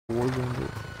Warzone.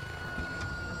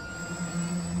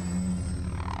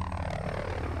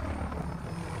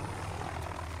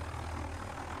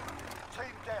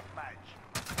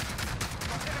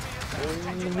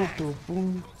 What the fuck?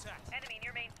 Enemy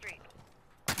near Main Street.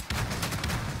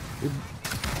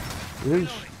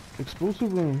 There's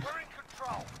explosive rounds. We're in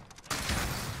control.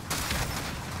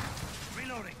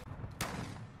 Reloading.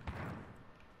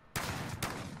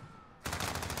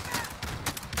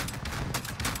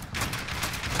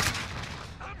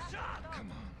 I'm shot. Come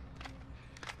on.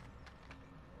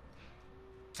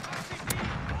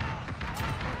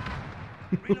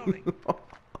 Reloading.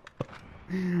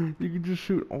 You can just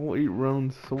shoot all 8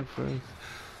 rounds so fast.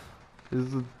 This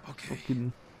is a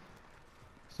fucking...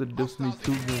 It's a Destiny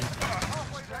 2 gun.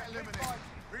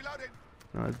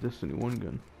 Nah, it's Destiny 1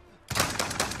 gun.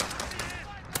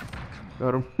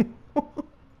 Got him.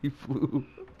 He flew.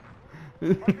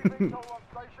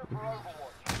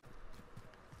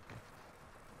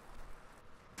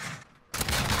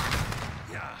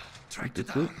 Yeah, tracked it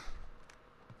That's down. it?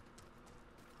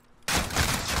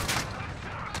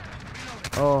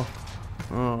 Oh.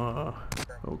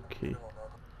 Okay.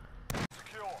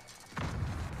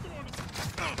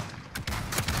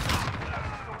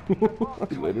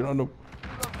 I landed on him.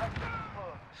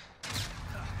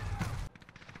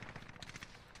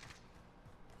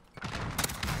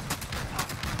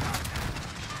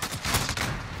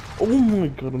 Oh my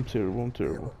god, I'm terrible, I'm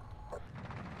terrible.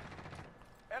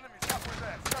 Enemies halfway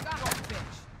there.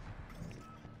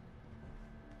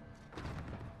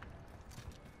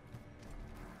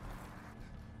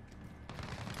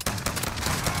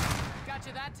 Got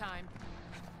you that time.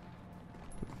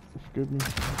 Scared me.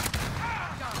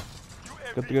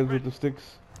 Got the guys with the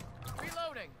sticks.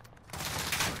 Reloading.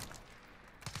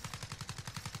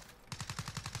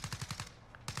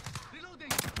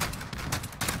 Reloading.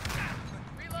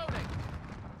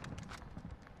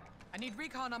 I need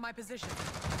recon on my position.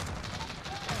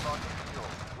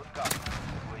 Got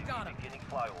him.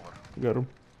 Got him.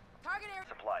 Target area.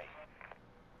 Supply.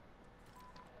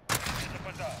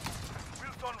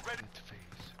 Wheels on ready to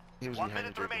phase. He was 1 behind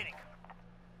minute you, remaining.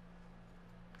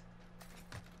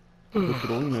 The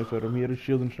throwing knife at him. He had a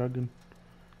shield and shotgun.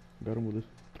 Got him with his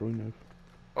throwing knife.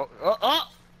 Oh!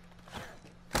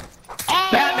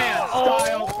 Batman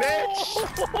style, bitch!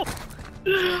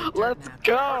 Let's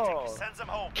go! Sends them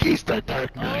home. He's the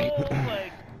Dark Knight. Oh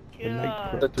my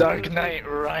god. The Dark Knight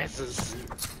rises.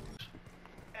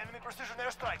 Enemy precision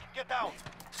airstrike. Get down.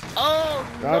 Oh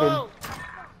Got no!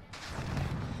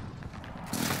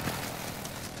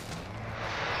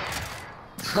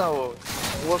 Oh,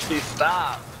 Wolfie,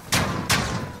 stop!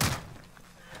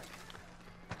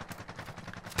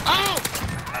 Oh!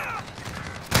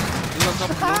 He's on top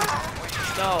of the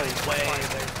roof. No, he's way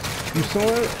there. You saw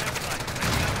it?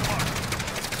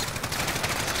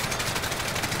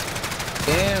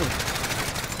 Damn!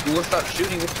 You will stop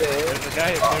shooting with the air. There's a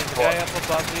guy up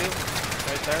above you.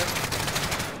 Right there.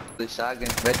 The shotgun.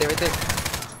 Right there, right there.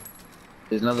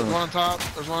 There's another There's one. one on top.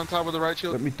 There's one on top with the right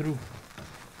shield. Let me through.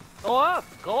 Go up!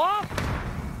 Go up!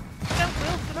 Get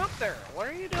Wilson up there! What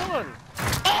are you doing?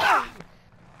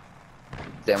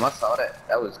 Damn, I saw that.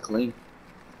 That was clean.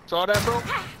 Saw that, bro?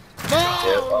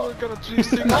 No! Yeah, Got a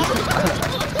G6.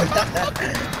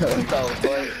 That was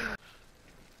funny.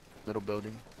 Little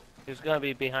building. He's gonna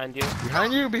be behind you.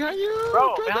 Behind you, behind you!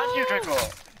 Bro, behind you, Draco!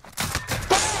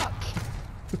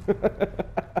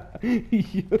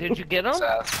 Did you get him?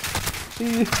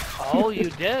 Oh, you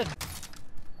did.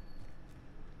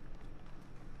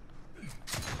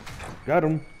 Got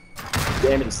him.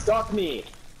 Damn it, stalk me!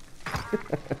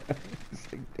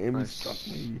 It's like, damn, he stuck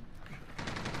me.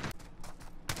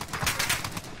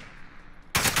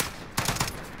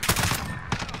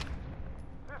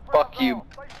 Fuck you.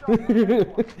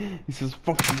 He says,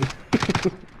 fuck you.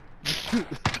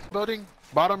 Building.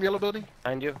 Bottom yellow building.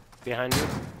 Behind you. Behind you.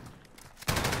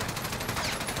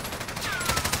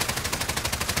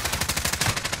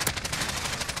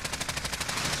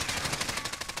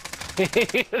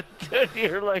 Dude,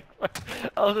 you're like,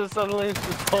 all of a sudden it's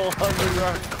this whole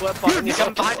 100-yard clip on you.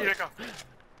 Come behind you, Draco.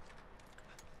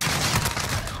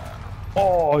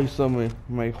 Oh, he saw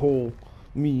my whole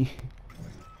me.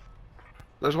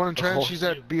 There's one in trench. He's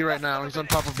at B right now. He's on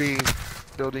top of B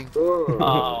building.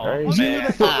 Oh, You need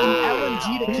a fucking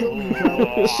LMG to kill me,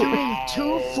 bro. Shooting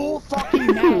 2 full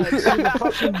fucking mags in the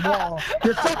fucking wall.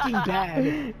 You're fucking bad.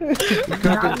 It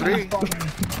could have been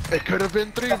 3. It could have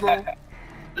been 3, bro.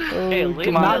 Hey, leave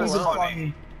him Not even alone.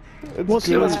 funny. It's We'll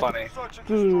see good. what's funny.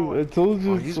 Dude, I told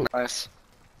you. Oh, he's nice.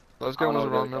 Those guys was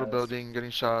around middle building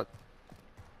getting shot.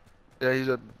 Yeah, he's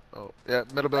at. Oh, yeah,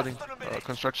 middle building.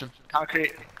 Construction.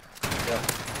 Concrete. Yeah.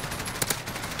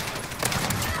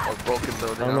 broken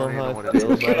building. I don't know even how know I what it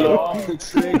feel is. about it.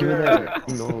 Trigger. Give me that.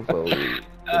 No, bro. Give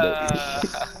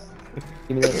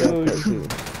me that backpack too.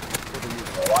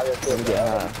 Let me get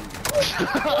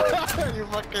high. You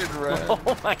fucking ran.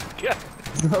 Oh my god.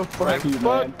 No, fuck you, man.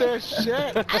 Fuck this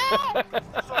shit.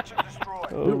 Search and destroy.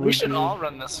 Oh, Dude, we should dude. all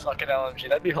run this fucking LMG.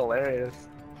 That'd be hilarious.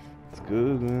 It's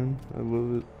good, man. I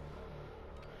love it.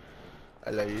 I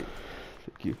like it.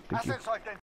 Thank you. Thank you. Assets identified.